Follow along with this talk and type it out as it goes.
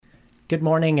Good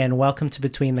morning and welcome to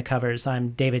Between the Covers.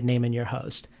 I'm David Naiman, your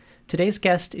host. Today's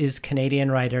guest is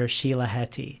Canadian writer Sheila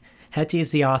Heti. Heti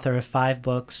is the author of 5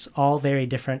 books, all very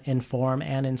different in form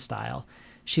and in style.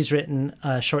 She's written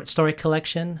a short story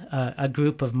collection, a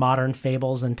group of modern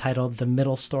fables entitled The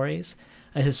Middle Stories,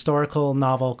 a historical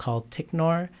novel called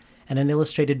Ticknor, and an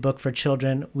illustrated book for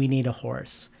children, We Need a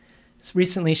Horse.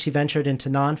 Recently, she ventured into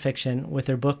nonfiction with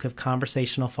her book of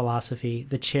conversational philosophy,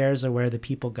 The Chairs Are Where the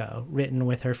People Go, written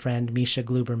with her friend Misha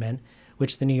Gluberman,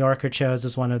 which The New Yorker chose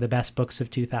as one of the best books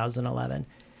of 2011.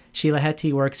 Sheila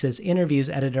Heti works as interviews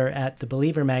editor at The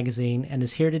Believer magazine and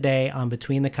is here today on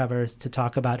Between the Covers to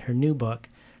talk about her new book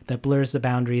that blurs the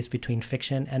boundaries between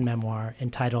fiction and memoir,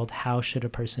 entitled How Should a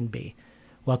Person Be?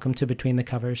 Welcome to Between the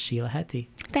Covers, Sheila Heti.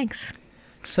 Thanks.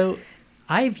 So,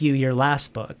 I view your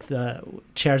last book, The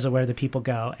Chairs Are Where the People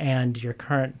Go, and your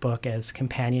current book as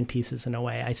companion pieces in a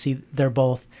way. I see they're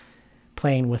both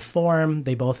playing with form,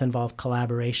 they both involve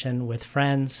collaboration with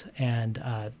friends, and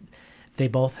they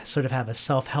both sort of have a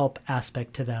self-help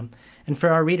aspect to them. And for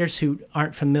our readers who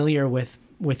aren't familiar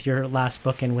with your last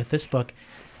book and with this book,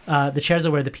 The Chairs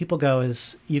Are Where the People Go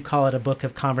is, you call it a book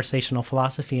of conversational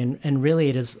philosophy, and really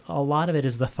it is, a lot of it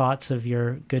is the thoughts of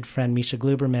your good friend Misha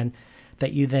Gluberman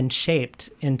that you then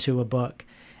shaped into a book.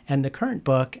 And the current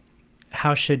book,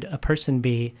 How Should a Person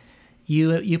Be,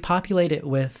 you populate it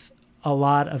with a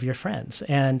lot of your friends,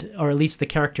 or at least the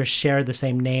characters share the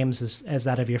same names as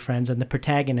that of your friends, and the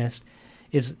protagonist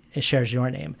shares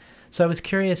your name. So I was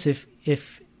curious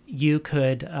if you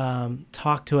could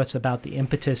talk to us about the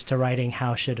impetus to writing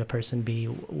How Should a Person Be.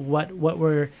 What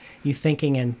were you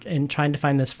thinking in trying to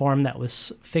find this form that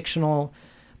was fictional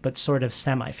but sort of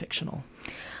semi-fictional?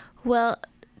 Well,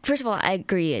 first of all, I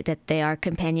agree that they are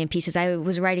companion pieces. I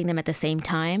was writing them at the same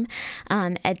time.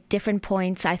 At different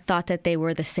points, I thought that they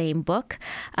were the same book,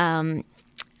 and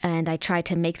I tried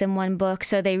to make them one book.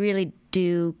 So they really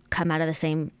do come out of the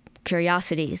same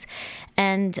curiosities.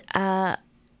 And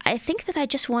I think that I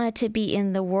just wanted to be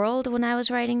in the world when I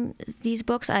was writing these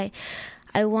books. I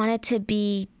wanted to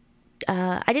be,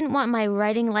 I didn't want my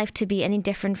writing life to be any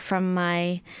different from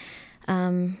my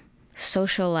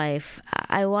social life.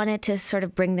 I wanted to sort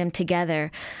of bring them together.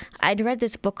 I'd read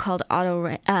this book called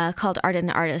called Art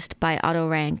and Artist by Otto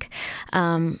Rank.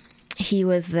 He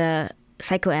was the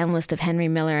psychoanalyst of Henry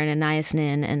Miller and Anais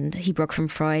Nin, and he broke from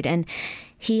Freud. And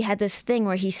he had this thing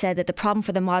where he said that the problem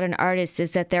for the modern artist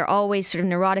is that they're always sort of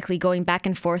neurotically going back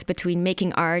and forth between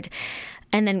making art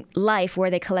and then life,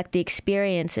 where they collect the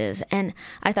experiences. And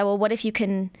I thought, well,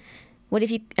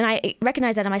 and I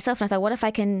recognized that in myself, and I thought, what if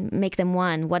I can make them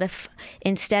one? What if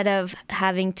instead of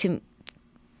having to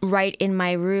write in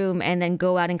my room and then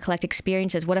go out and collect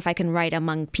experiences, what if I can write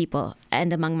among people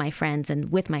and among my friends and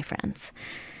with my friends?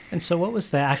 And so what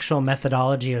was the actual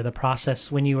methodology or the process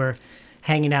when you were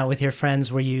hanging out with your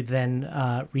friends? Were you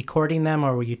then recording them,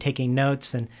 or were you taking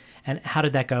notes, and how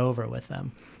did that go over with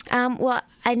them? Well,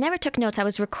 I never took notes. I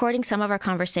was recording some of our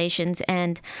conversations,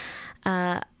 and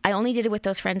I only did it with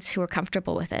those friends who were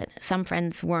comfortable with it. Some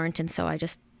friends weren't, and so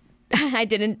I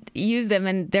didn't use them,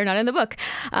 and they're not in the book.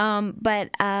 But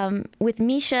with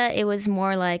Misha, it was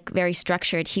more like very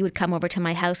structured. He would come over to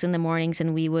my house in the mornings,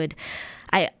 and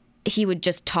he would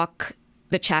just talk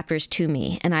the chapters to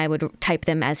me, and I would type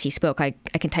them as he spoke. I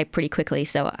can type pretty quickly,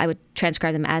 so I would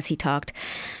transcribe them as he talked.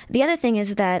 The other thing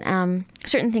is that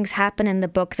certain things happen in the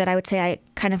book that I would say I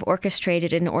kind of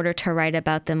orchestrated in order to write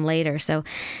about them later. So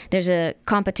there's a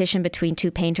competition between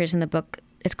 2 painters in the book.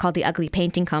 It's called the Ugly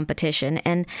Painting Competition,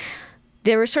 and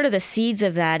there were sort of the seeds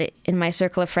of that in my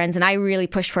circle of friends, and I really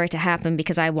pushed for it to happen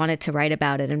because I wanted to write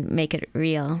about it and make it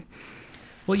real.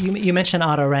 Well, you mentioned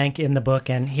Otto Rank in the book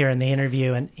and here in the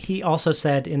interview, and he also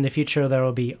said in the future there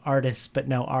will be artists but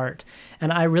no art.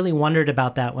 And I really wondered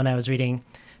about that when I was reading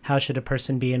How Should a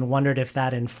Person Be, and wondered if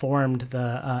that informed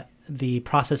the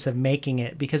process of making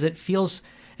it, because it feels,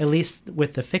 at least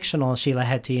with the fictional Sheila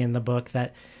Heti in the book,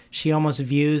 that she almost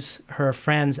views her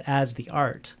friends as the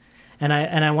art. And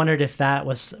I wondered if that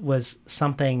was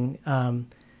something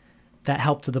that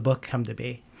helped the book come to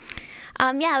be.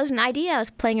 Yeah, it was an idea I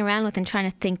was playing around with and trying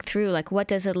to think through, like, what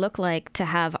does it look like to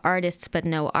have artists but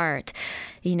no art?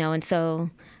 And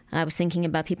so I was thinking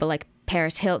about people like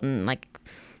Paris Hilton, like,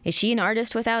 is she an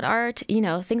artist without art?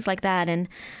 Things like that. And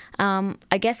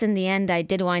I guess in the end, I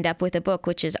did wind up with a book,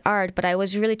 which is art, but I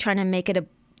was really trying to make it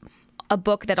a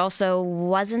book that also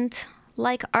wasn't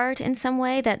like art in some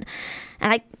way.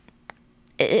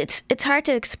 It's hard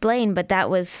to explain, but that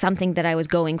was something that I was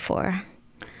going for.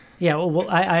 Yeah, well,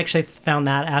 I actually found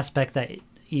that aspect that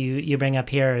you bring up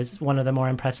here is one of the more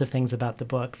impressive things about the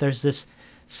book. There's this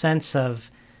sense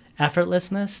of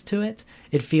effortlessness to it.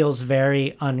 It feels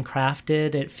very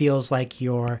uncrafted. It feels like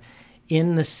you're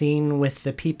in the scene with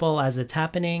the people as it's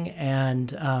happening.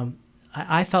 And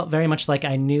I felt very much like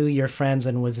I knew your friends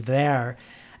and was there.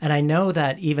 And I know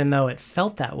that even though it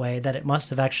felt that way, that it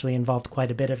must have actually involved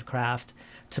quite a bit of craft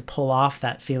to pull off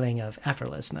that feeling of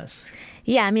effortlessness.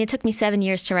 Yeah, I mean, it took me 7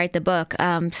 years to write the book.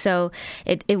 So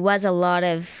it was a lot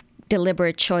of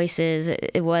deliberate choices.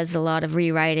 It was a lot of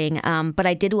rewriting, but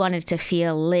I did want it to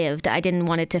feel lived. I didn't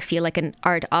want it to feel like an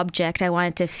art object. I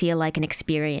wanted to feel like an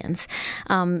experience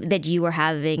that you were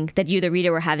having, that you, the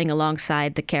reader, were having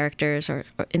alongside the characters or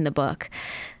in the book.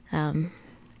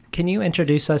 Can you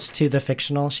introduce us to the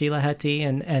fictional Sheila Heti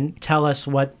and tell us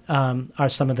what are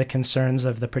some of the concerns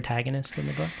of the protagonist in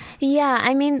the book? Yeah,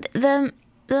 I mean,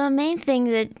 the main thing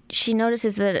that she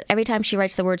notices that every time she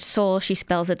writes the word soul, she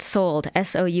spells it sold,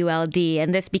 Sould.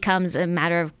 And this becomes a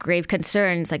matter of grave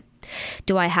concern. It's like,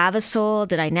 do I have a soul?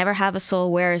 Did I never have a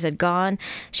soul? Where is it gone?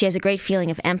 She has a great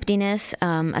feeling of emptiness,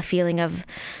 a feeling of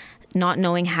not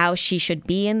knowing how she should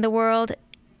be in the world.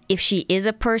 If she is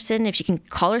a person, if she can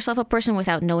call herself a person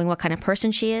without knowing what kind of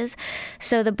person she is.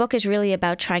 So the book is really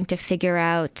about trying to figure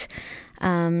out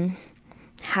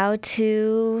how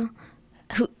to...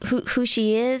 Who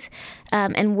she is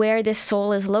and where this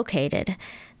soul is located.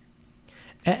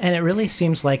 And it really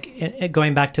seems like,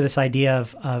 going back to this idea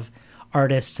of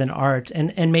artists and art,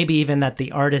 and maybe even that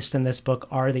the artists in this book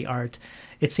are the art,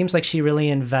 it seems like she really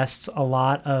invests a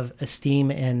lot of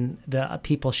esteem in the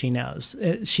people she knows.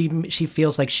 She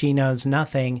feels like she knows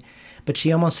nothing, but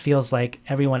she almost feels like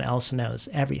everyone else knows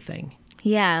everything.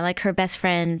 Yeah, like her best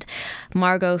friend,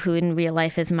 Margot, who in real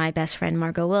life is my best friend,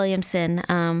 Margot Williamson.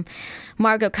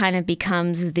 Margot kind of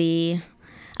becomes the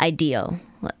ideal.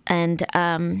 And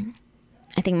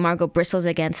I think Margot bristles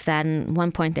against that. And at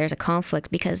one point there's a conflict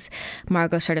because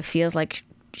Margot sort of feels like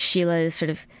Sheila is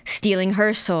sort of stealing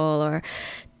her soul or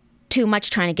too much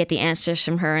trying to get the answers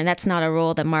from her. And that's not a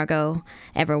role that Margot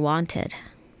ever wanted.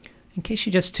 In case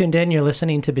you just tuned in, you're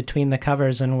listening to Between the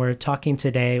Covers, and we're talking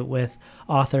today with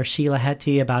author Sheila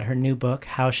Heti about her new book,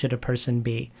 How Should a Person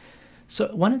Be?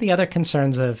 So one of the other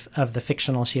concerns of the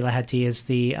fictional Sheila Heti is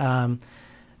the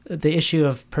issue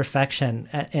of perfection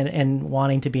and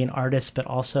wanting to be an artist, but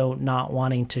also not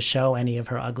wanting to show any of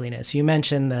her ugliness. You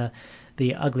mentioned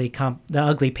the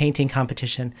ugly painting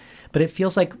competition, but it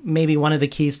feels like maybe one of the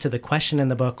keys to the question in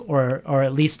the book, or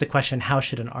at least the question, how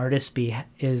should an artist be,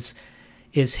 is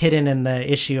hidden in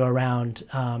the issue around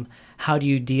how do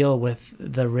you deal with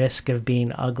the risk of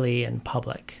being ugly in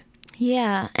public?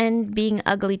 Yeah, and being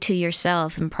ugly to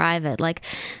yourself in private. Like,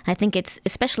 I think it's,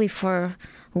 especially for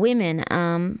women,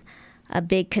 a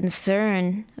big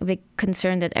concern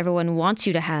that everyone wants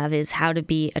you to have is how to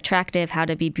be attractive, how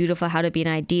to be beautiful, how to be an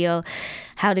ideal,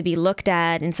 how to be looked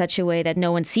at in such a way that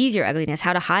no one sees your ugliness,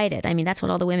 how to hide it. I mean, that's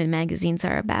what all the women magazines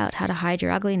are about, how to hide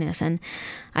your ugliness. And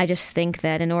I just think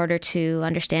that in order to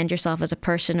understand yourself as a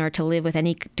person or to live with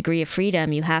any degree of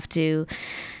freedom, you have to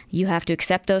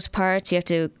accept those parts. You have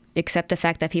to accept the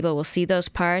fact that people will see those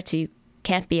parts. You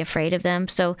can't be afraid of them.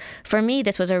 So for me,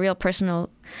 this was a real personal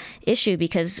issue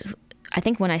because I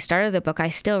think when I started the book, I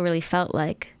still really felt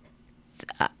like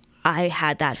I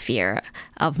had that fear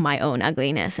of my own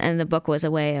ugliness. And the book was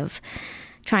a way of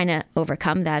trying to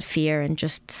overcome that fear and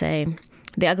just say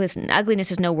the ugliness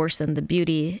is no worse than the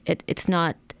beauty. It's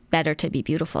not better to be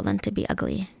beautiful than to be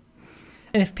ugly.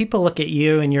 And if people look at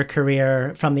you and your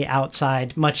career from the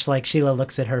outside, much like Sheila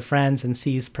looks at her friends and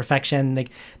sees perfection,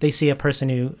 they see a person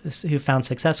who found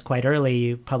success quite early.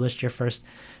 You published your first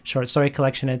short story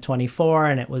collection at 24,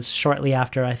 and it was shortly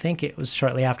after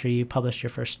you published your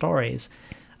first stories.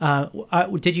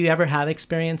 Did you ever have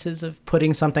experiences of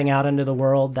putting something out into the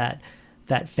world that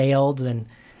failed and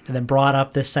then brought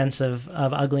up this sense of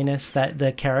ugliness that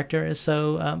the character is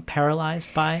so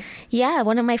paralyzed by? Yeah,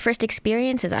 one of my first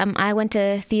experiences, I went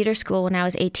to theater school when I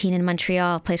was 18 in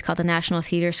Montreal, a place called the National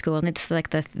Theater School, and it's like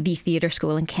the theater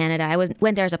school in Canada. I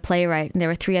went there as a playwright, and there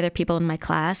were 3 other people in my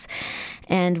class,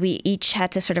 and we each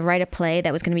had to sort of write a play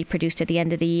that was going to be produced at the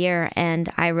end of the year, and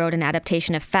I wrote an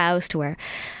adaptation of Faust where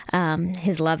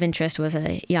his love interest was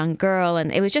a young girl,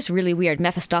 and it was just really weird.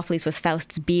 Mephistopheles was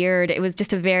Faust's beard. It was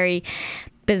just a very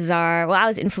bizarre. Well, I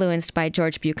was influenced by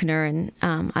George Buchner and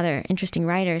other interesting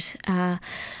writers,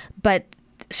 but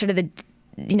sort of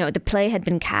the play had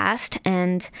been cast,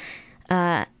 and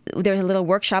there was a little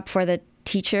workshop for the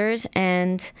teachers,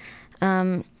 and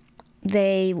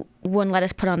they wouldn't let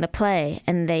us put on the play,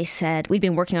 and they said we'd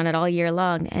been working on it all year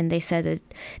long, and they said that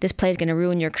this play is going to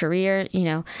ruin your career.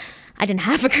 I didn't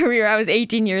have a career. I was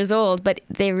 18 years old, but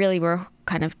they really were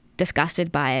kind of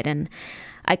disgusted by it, and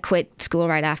I quit school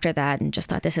right after that and just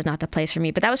thought this is not the place for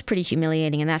me. But that was pretty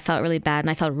humiliating, and that felt really bad, and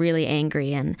I felt really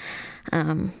angry. And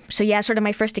so yeah, sort of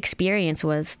my first experience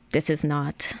was this is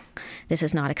not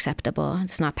acceptable.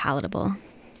 It's not palatable.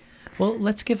 Well,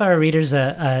 let's give our readers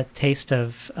a taste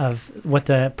of what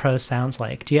the prose sounds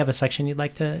like. Do you have a section you'd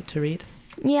like to read?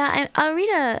 Yeah, I'll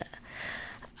read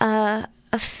a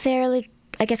fairly,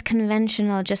 I guess,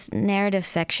 conventional, just narrative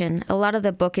section. A lot of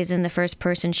the book is in the first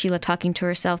person, Sheila talking to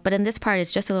herself, but in this part,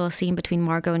 it's just a little scene between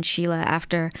Margot and Sheila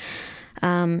after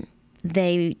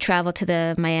they travel to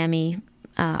the Miami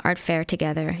art fair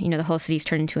together. You know, the whole city's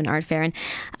turned into an art fair,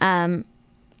 and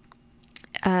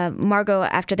Margot,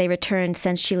 after they returned,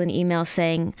 sends Sheila an email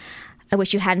saying, "I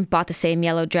wish you hadn't bought the same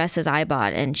yellow dress as I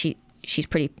bought," and she's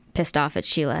pretty pissed off at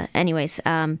Sheila. Anyways,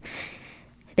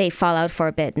 they fall out for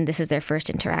a bit, and this is their first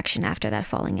interaction after that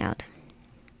falling out.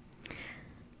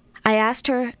 I asked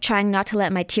her, trying not to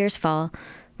let my tears fall,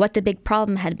 what the big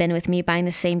problem had been with me buying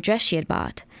the same dress she had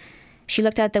bought. She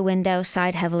looked out the window,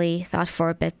 sighed heavily, thought for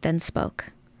a bit, then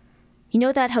spoke. "You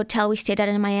know that hotel we stayed at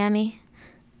in Miami?"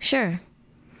 "Sure."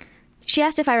 She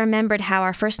asked if I remembered how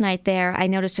our first night there I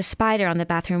noticed a spider on the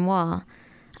bathroom wall.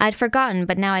 I'd forgotten,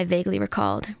 but now I vaguely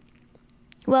recalled.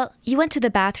 "Well, you went to the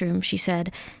bathroom," she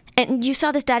said, "and you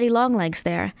saw this daddy longlegs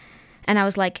there." And I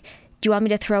was like, "Do you want me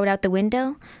to throw it out the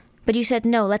window?" But you said,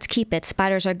 "No, let's keep it.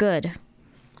 Spiders are good."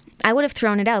 I would have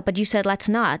thrown it out, but you said, "Let's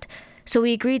not." So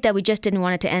we agreed that we just didn't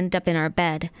want it to end up in our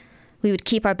bed. We would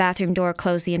keep our bathroom door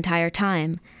closed the entire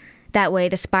time. That way,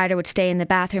 the spider would stay in the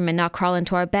bathroom and not crawl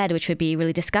into our bed, which would be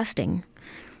really disgusting.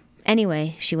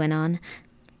 Anyway, she went on,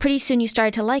 pretty soon you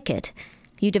started to like it.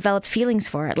 You developed feelings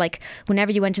for it, like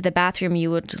whenever you went to the bathroom, you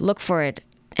would look for it,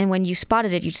 and when you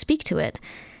spotted it, you'd speak to it.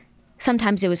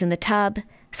 Sometimes it was in the tub,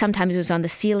 sometimes it was on the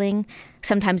ceiling,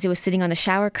 sometimes it was sitting on the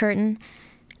shower curtain.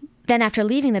 Then after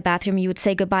leaving the bathroom, you would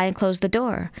say goodbye and close the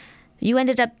door. You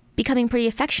ended up becoming pretty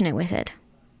affectionate with it.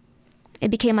 It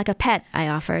became like a pet, I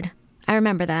offered. I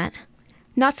remember that.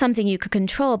 Not something you could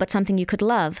control, but something you could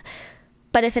love.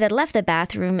 But if it had left the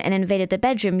bathroom and invaded the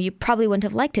bedroom, you probably wouldn't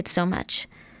have liked it so much.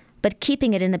 But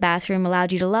keeping it in the bathroom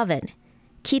allowed you to love it.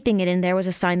 Keeping it in there was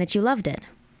a sign that you loved it.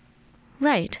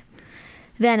 Right.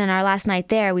 Then, on our last night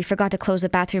there, we forgot to close the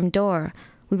bathroom door.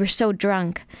 We were so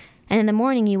drunk. And in the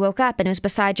morning, you woke up and it was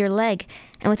beside your leg,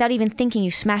 and without even thinking,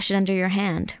 you smashed it under your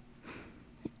hand.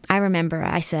 I remember,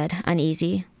 I said,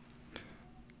 uneasy.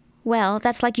 Well,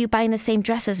 that's like you buying the same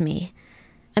dress as me.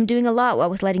 I'm doing a lot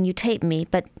with letting you tape me,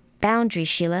 but boundaries,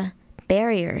 Sheila.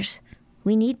 Barriers.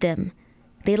 We need them.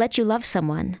 They let you love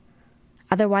someone.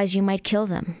 Otherwise, you might kill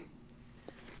them.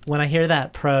 When I hear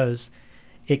that prose,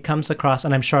 it comes across,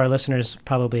 and I'm sure our listeners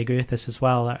probably agree with this as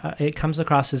well, it comes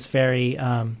across as very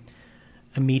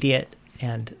immediate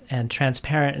and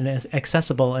transparent and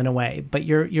accessible in a way. But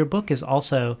your book is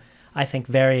also, I think,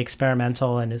 very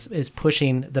experimental and is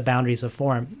pushing the boundaries of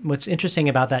form. What's interesting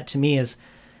about that to me is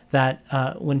that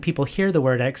when people hear the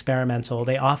word experimental,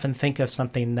 they often think of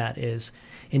something that is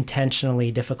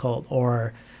intentionally difficult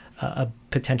or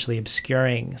potentially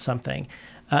obscuring something.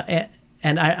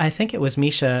 And I think it was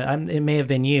Misha, it may have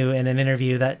been you, in an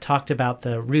interview that talked about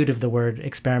the root of the word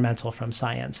experimental from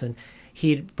science. And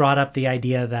he brought up the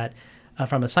idea that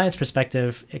from a science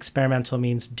perspective, experimental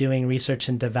means doing research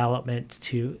and development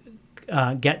to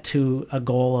get to a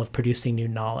goal of producing new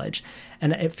knowledge.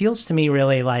 And it feels to me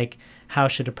really like how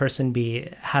should a person be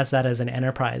has that as an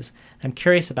enterprise. I'm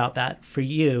curious about that for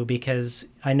you because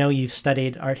I know you've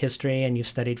studied art history and you've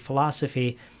studied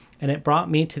philosophy, and it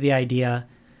brought me to the idea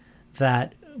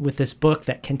that with this book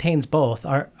that contains both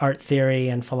art theory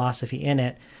and philosophy in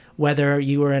it, whether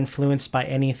you were influenced by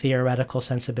any theoretical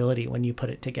sensibility when you put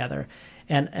it together.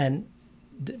 And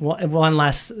one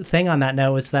last thing on that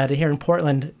note is that here in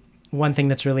Portland, one thing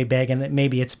that's really big, and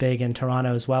maybe it's big in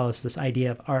Toronto as well, is this idea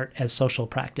of art as social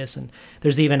practice. And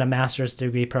there's even a master's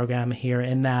degree program here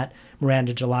in that.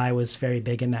 Miranda July was very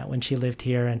big in that when she lived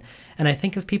here. And I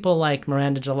think of people like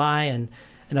Miranda July and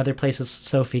other places,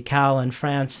 Sophie Calle in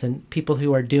France, and people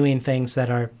who are doing things that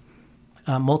are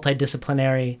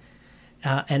multidisciplinary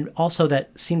and also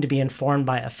that seem to be informed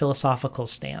by a philosophical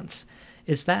stance.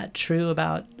 Is that true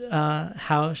about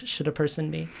how should a person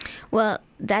be? Well,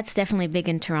 that's definitely big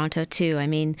in Toronto, too. I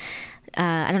mean,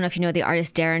 I don't know if you know the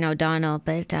artist Darren O'Donnell,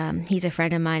 but he's a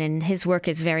friend of mine, and his work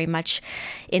is very much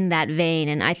in that vein,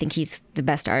 and I think he's the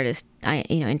best artist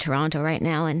in Toronto right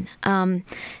now. And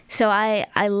so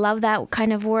I love that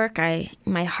kind of work.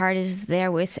 My heart is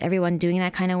there with everyone doing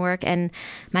that kind of work, and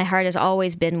my heart has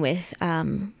always been with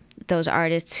those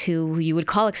artists who you would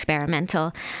call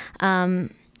experimental.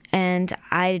 And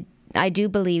I I do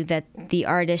believe that the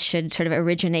artist should sort of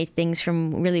originate things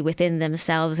from really within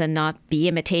themselves and not be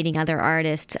imitating other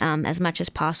artists as much as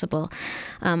possible.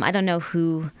 I don't know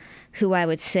who I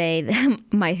would say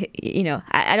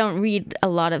I don't read a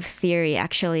lot of theory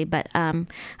actually, but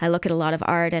I look at a lot of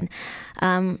art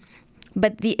and.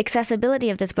 But the accessibility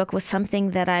of this book was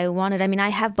something that I wanted. I mean, I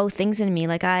have both things in me.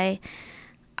 Like I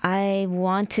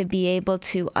want to be able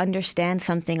to understand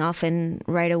something often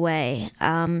right away.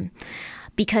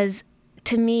 Because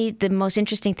to me, the most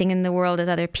interesting thing in the world is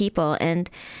other people. And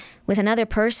with another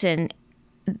person,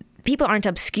 people aren't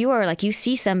obscure. Like you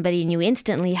see somebody and you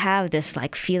instantly have this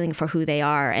like feeling for who they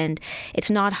are. And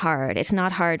it's not hard. It's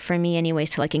not hard for me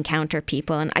anyways to like encounter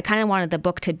people. And I kind of wanted the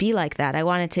book to be like that. I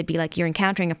wanted to be like you're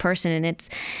encountering a person, and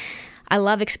I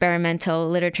love experimental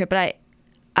literature, but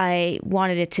I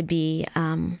wanted it to be,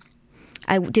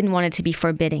 I didn't want it to be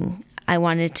forbidding. I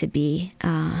wanted it to be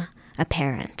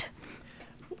apparent.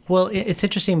 Well, it's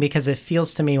interesting because it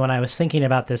feels to me when I was thinking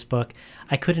about this book,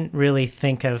 I couldn't really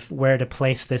think of where to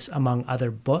place this among other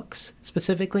books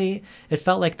specifically. It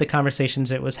felt like the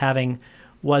conversations it was having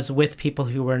was with people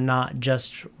who were not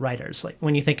just writers. Like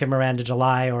when you think of Miranda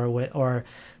July or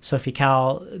Sophie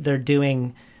Calle, they're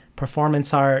doing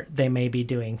performance art, they may be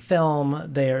doing film.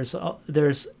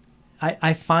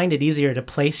 I find it easier to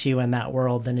place you in that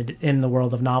world than in the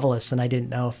world of novelists, and I didn't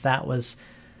know if that was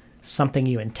something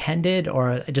you intended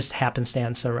or just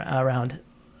happenstance around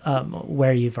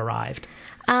where you've arrived.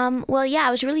 Well, yeah,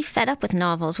 I was really fed up with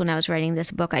novels when I was writing this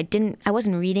book. I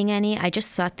wasn't reading any. I just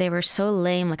thought they were so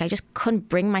lame. Like I just couldn't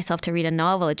bring myself to read a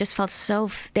novel. It just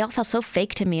they all felt so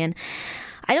fake to me. And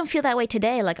I don't feel that way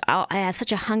today. Like I have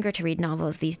such a hunger to read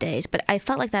novels these days, but I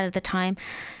felt like that at the time.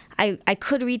 I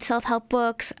could read self-help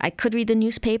books. I could read the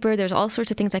newspaper. There's all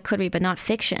sorts of things I could read, but not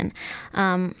fiction.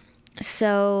 I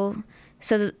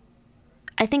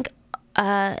think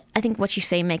what you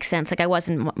say makes sense. Like I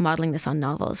wasn't modeling this on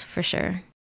novels for sure.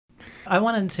 I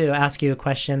wanted to ask you a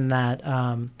question that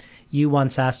you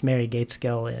once asked Mary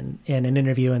Gateskill in an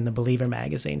interview in the Believer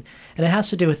magazine, and it has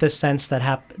to do with this sense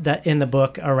that in the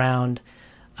book around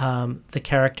the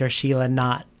character Sheila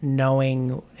not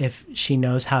knowing if she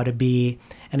knows how to be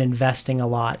and investing a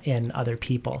lot in other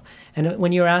people. And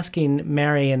when you were asking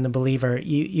Mary in the Believer,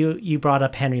 you brought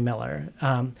up Henry Miller,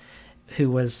 who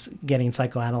was getting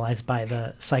psychoanalyzed by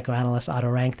the psychoanalyst Otto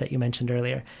Rank that you mentioned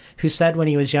earlier, who said when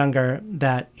he was younger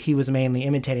that he was mainly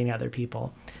imitating other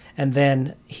people. And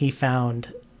then he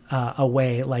found a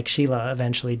way, like Sheila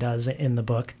eventually does in the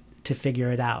book, to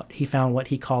figure it out. He found what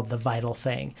he called the vital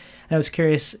thing. And I was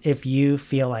curious if you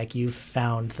feel like you've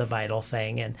found the vital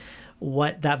thing and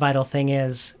what that vital thing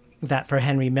is that for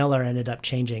Henry Miller ended up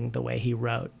changing the way he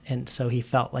wrote. And so he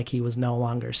felt like he was no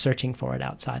longer searching for it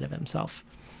outside of himself.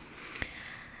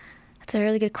 That's a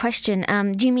really good question.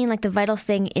 Do you mean like the vital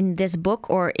thing in this book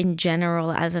or in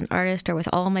general as an artist or with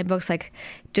all my books? Like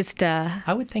just...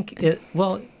 I would think,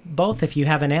 both if you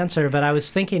have an answer, but I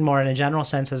was thinking more in a general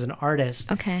sense as an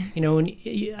artist. Okay.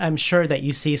 I'm sure that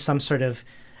you see some sort of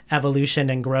evolution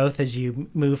and growth as you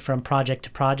move from project to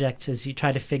project, as you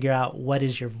try to figure out what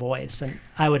is your voice. And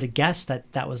I would have guessed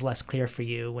that was less clear for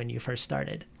you when you first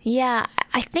started. Yeah,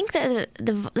 I think that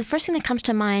the first thing that comes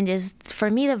to mind is, for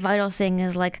me, the vital thing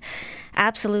is like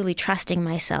absolutely trusting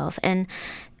myself and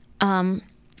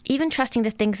even trusting the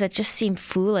things that just seem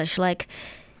foolish, like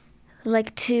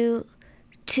to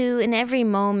in every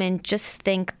moment just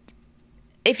think,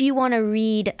 if you want to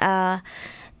read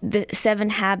the 7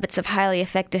 Habits of Highly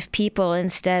Effective People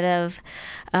instead of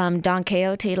Don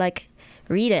Quixote, like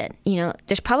read it.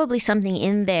 There's probably something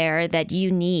in there that you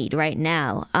need right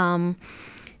now.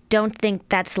 Don't think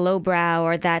that's lowbrow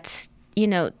or that's,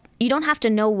 you don't have to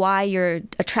know why you're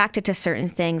attracted to certain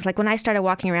things. Like when I started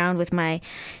walking around with my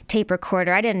tape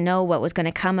recorder, I didn't know what was going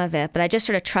to come of it, but I just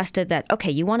sort of trusted that,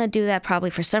 okay, you want to do that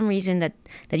probably for some reason that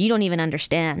you don't even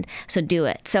understand, so do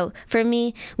it. So for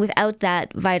me, without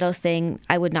that vital thing,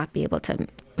 I would not be able to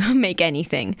make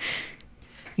anything.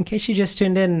 In case you just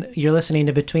tuned in, you're listening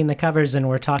to Between the Covers, and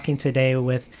we're talking today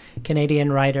with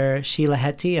Canadian writer Sheila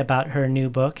Heti about her new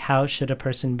book, How Should a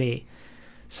Person Be?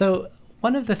 So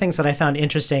one of the things that I found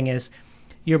interesting is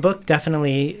your book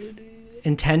definitely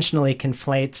intentionally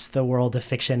conflates the world of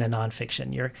fiction and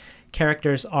nonfiction. Your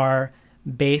characters are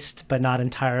based but not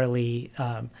entirely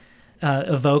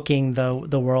evoking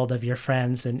the world of your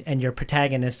friends, and your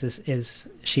protagonist is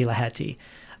Sheila Heti.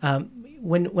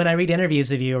 When I read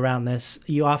interviews of you around this,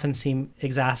 you often seem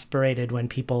exasperated when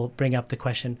people bring up the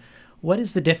question, what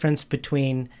is the difference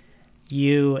between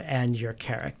you and your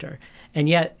character? And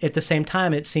yet, at the same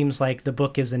time, it seems like the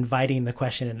book is inviting the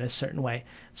question in a certain way.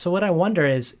 So what I wonder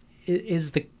is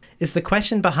is the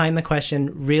question behind the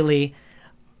question really,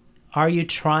 are you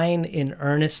trying in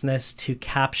earnestness to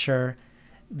capture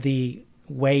the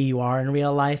way you are in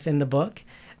real life in the book,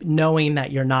 knowing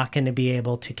that you're not going to be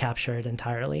able to capture it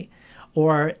entirely?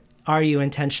 Or are you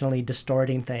intentionally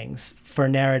distorting things for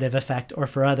narrative effect or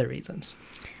for other reasons?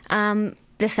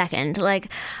 The second. Like,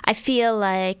 I feel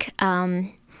like I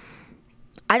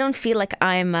don't feel like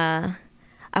I'm a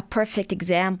perfect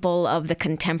example of the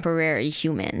contemporary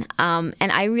human. And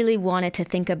I really wanted to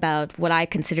think about what I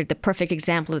considered the perfect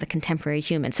example of the contemporary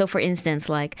human. So, for instance,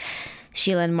 like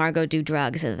Sheila and Margot do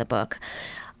drugs in the book.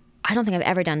 I don't think I've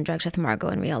ever done drugs with Margot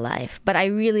in real life, but I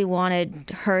really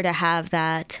wanted her to have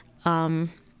that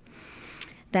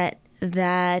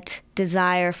that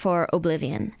desire for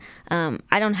oblivion.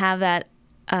 I don't have that.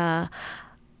 But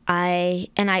I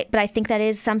think that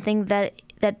is something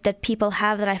that people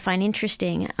have that I find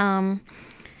interesting.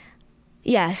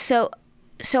 So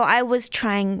I wasn't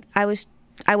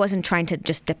trying to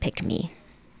just depict me.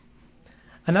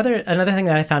 Another thing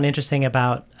that I found interesting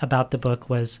about the book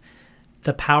was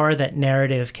the power that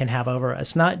narrative can have over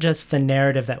us. Not just the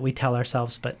narrative that we tell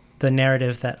ourselves, but the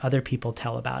narrative that other people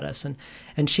tell about us.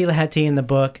 And Sheila Heti in the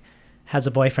book has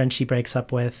a boyfriend she breaks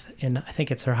up with, and I think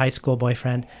it's her high school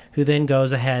boyfriend, who then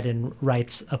goes ahead and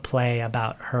writes a play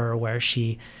about her where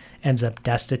she ends up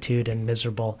destitute and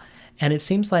miserable. And it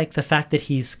seems like the fact that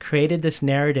he's created this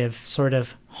narrative sort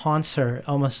of haunts her,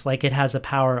 almost like it has a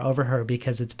power over her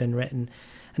because it's been written.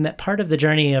 And that part of the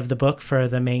journey of the book for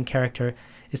the main character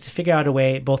is to figure out a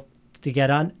way both to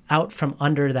get out from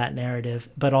under that narrative,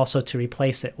 but also to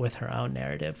replace it with her own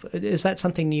narrative. Is that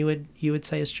something you would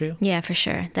say is true? Yeah, for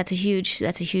sure. That's a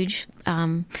huge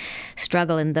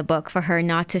struggle in the book for her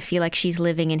not to feel like she's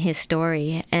living in his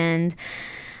story. And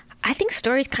I think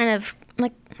stories kind of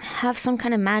like have some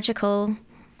kind of magical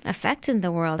effect in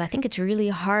the world. I think it's really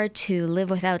hard to live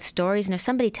without stories. And if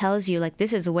somebody tells you like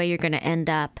this is the way you're going to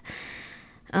end up,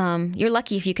 you're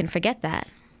lucky if you can forget that.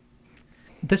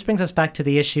 This brings us back to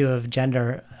the issue of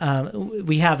gender.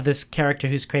 We have this character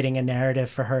who's creating a narrative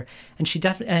for her, and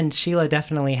Sheila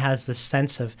definitely has this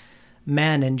sense of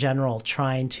men in general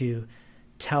trying to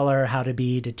tell her how to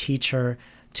be, to teach her,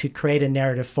 to create a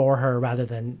narrative for her rather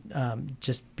than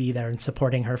just be there and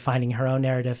supporting her, finding her own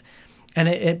narrative. And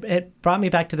it brought me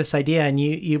back to this idea, and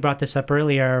you brought this up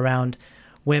earlier around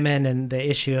women and the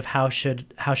issue of how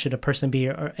should a person be,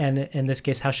 and in this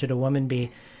case, how should a woman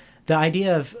be. The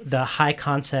idea of the high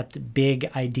concept, big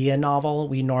idea novel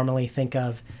we normally think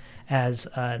of as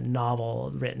a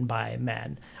novel written by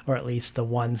men, or at least the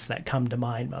ones that come to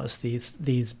mind most,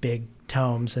 these big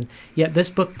tomes. And yet this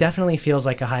book definitely feels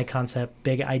like a high concept,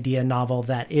 big idea novel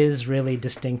that is really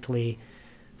distinctly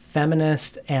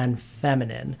feminist and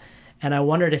feminine. And I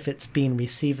wondered if it's being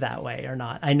received that way or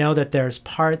not. I know that there's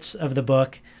parts of the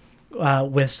book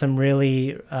with some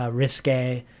really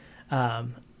risque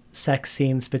sex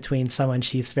scenes between someone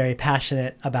she's very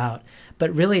passionate about.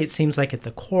 But really, it seems like at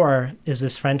the core is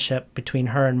this friendship between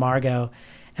her and Margot.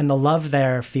 And the love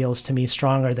there feels to me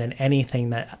stronger than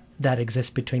anything that exists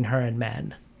between her and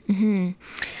men. Mm-hmm.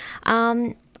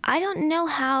 I don't know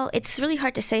how, it's really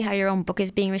hard to say how your own book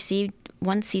is being received.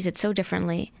 One sees it so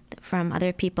differently from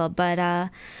other people. But,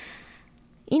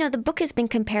 the book has been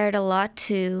compared a lot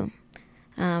to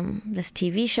this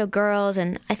TV show Girls.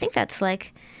 And I think that's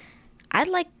like, I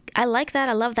like that.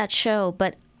 I love that show,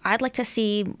 but I'd like to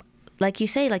see, like you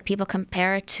say, like people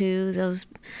compare it to those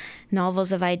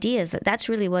novels of ideas. That's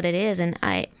really what it is. And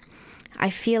I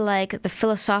feel like the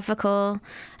philosophical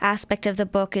aspect of the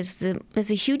book is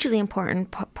a hugely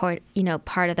important part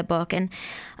of the book. And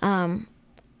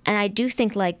I do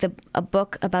think like a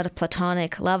book about a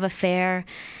platonic love affair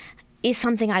is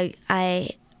something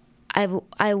I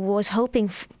was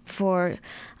hoping for.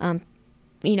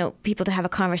 People to have a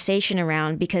conversation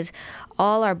around, because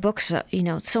all our books,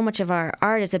 so much of our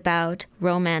art is about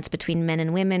romance between men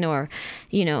and women, or,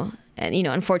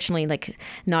 unfortunately, like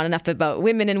not enough about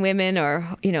women and women, or,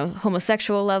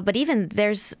 homosexual love. But even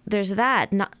there's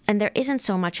that, and there isn't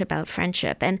so much about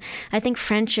friendship. And I think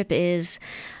friendship is,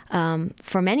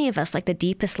 for many of us, like the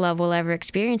deepest love we'll ever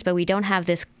experience, but we don't have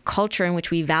this culture in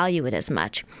which we value it as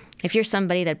much. If you're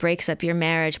somebody that breaks up your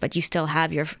marriage, but you still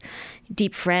have your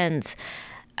deep friends,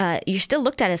 you're still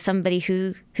looked at as somebody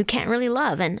who can't really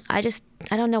love. And I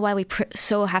don't know why we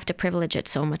so have to privilege it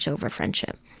so much over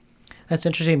friendship. That's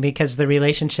interesting, because the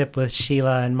relationship with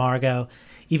Sheila and Margot,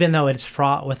 even though it's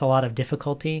fraught with a lot of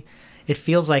difficulty, it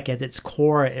feels like at its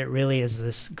core, it really is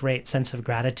this great sense of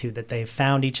gratitude that they've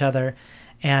found each other.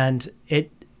 And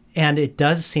it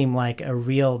does seem like a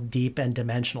real deep and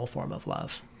dimensional form of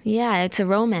love. Yeah, it's a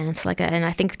romance, and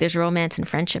I think there's romance and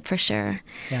friendship for sure.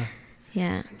 Yeah.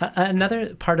 Yeah.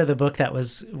 Another part of the book that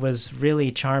was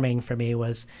really charming for me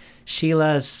was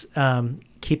Sheila's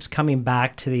keeps coming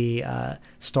back to the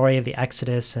story of the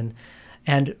Exodus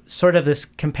and sort of this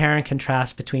compare and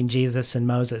contrast between Jesus and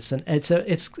Moses, and it's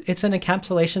an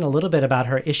encapsulation a little bit about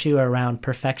her issue around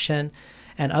perfection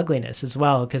and ugliness as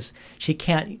well, because she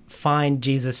can't find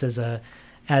Jesus as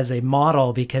a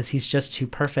model because he's just too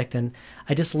perfect. And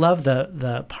I just love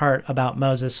the part about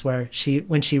Moses where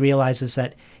when she realizes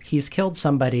that he's killed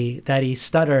somebody, that he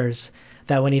stutters,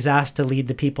 that when he's asked to lead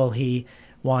the people, he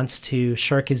wants to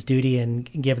shirk his duty and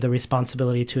give the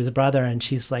responsibility to his brother. And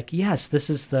she's like, yes, this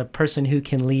is the person who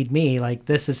can lead me. Like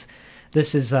this is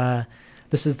the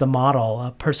model,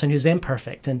 a person who's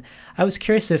imperfect. And I was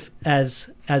curious if, as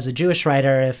a Jewish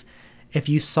writer, if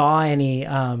you saw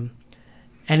anything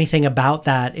about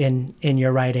that in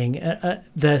your writing,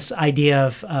 this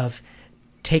idea of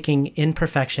taking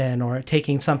imperfection or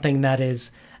taking something that is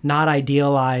not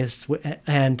idealized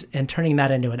and turning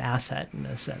that into an asset in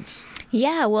a sense.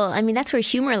 Yeah, well, I mean, that's where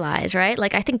humor lies, right?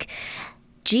 Like, I think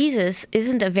Jesus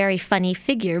isn't a very funny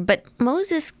figure, but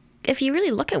Moses, if you really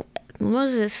look at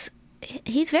Moses,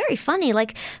 he's very funny.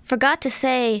 Like, forgot to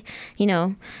say,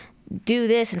 do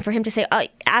this, and for him to say, oh,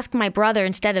 ask my brother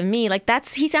instead of me, like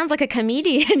he sounds like a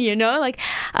comedian, like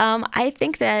I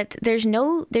think that there's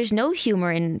no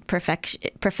humor in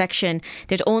perfection.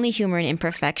 There's only humor in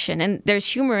imperfection, and there's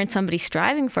humor in somebody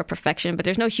striving for perfection, but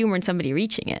there's no humor in somebody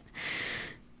reaching it.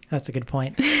 That's a good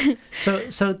point.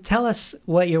 So tell us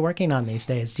what you're working on these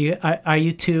days. Are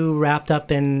you too wrapped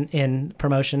up in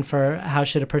promotion for How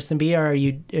Should a Person Be, or are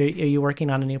you working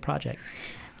on a new project?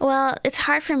 Well, it's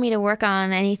hard for me to work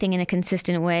on anything in a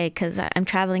consistent way because I'm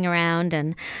traveling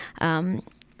around,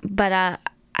 but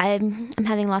I'm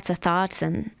having lots of thoughts,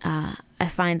 and I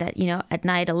find that at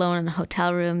night alone in a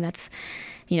hotel room, that's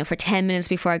for 10 minutes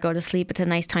before I go to sleep, it's a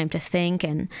nice time to think.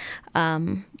 And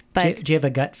but do you have a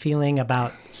gut feeling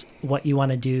about what you want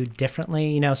to do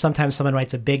differently? Sometimes someone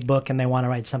writes a big book and they want to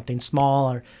write something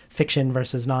small, or fiction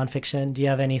versus nonfiction. Do you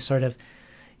have any sort of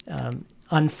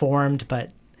unformed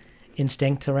but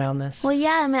instinct around this? Well,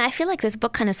 yeah, I mean, I feel like this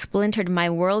book kind of splintered my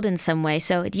world in some way.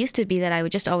 So it used to be that I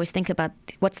would just always think about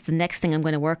what's the next thing I'm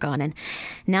going to work on. And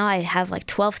now I have like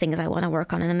 12 things I want to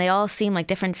work on. And they all seem like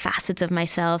different facets of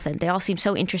myself. And they all seem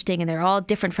so interesting. And they're all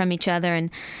different from each other. And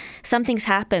some things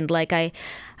happened. Like I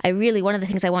really, one of the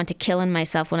things I wanted to kill in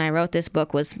myself when I wrote this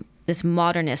book was this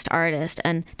modernist artist.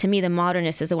 And to me, the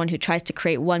modernist is the one who tries to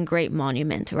create one great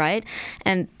monument, right?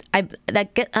 And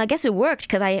I guess it worked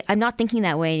because I'm not thinking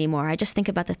that way anymore. I just think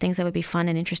about the things that would be fun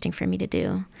and interesting for me to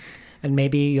do. And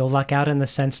maybe you'll luck out in the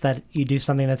sense that you do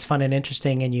something that's fun and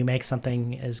interesting and you make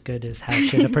something as good as How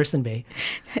Should a Person Be.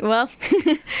 Well,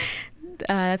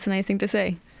 that's a nice thing to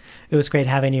say. It was great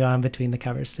having you on Between the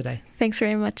Covers today. Thanks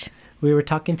very much. We were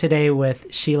talking today with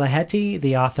Sheila Heti,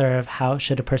 the author of How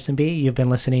Should a Person Be. You've been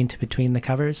listening to Between the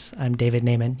Covers. I'm David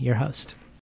Naiman, your host.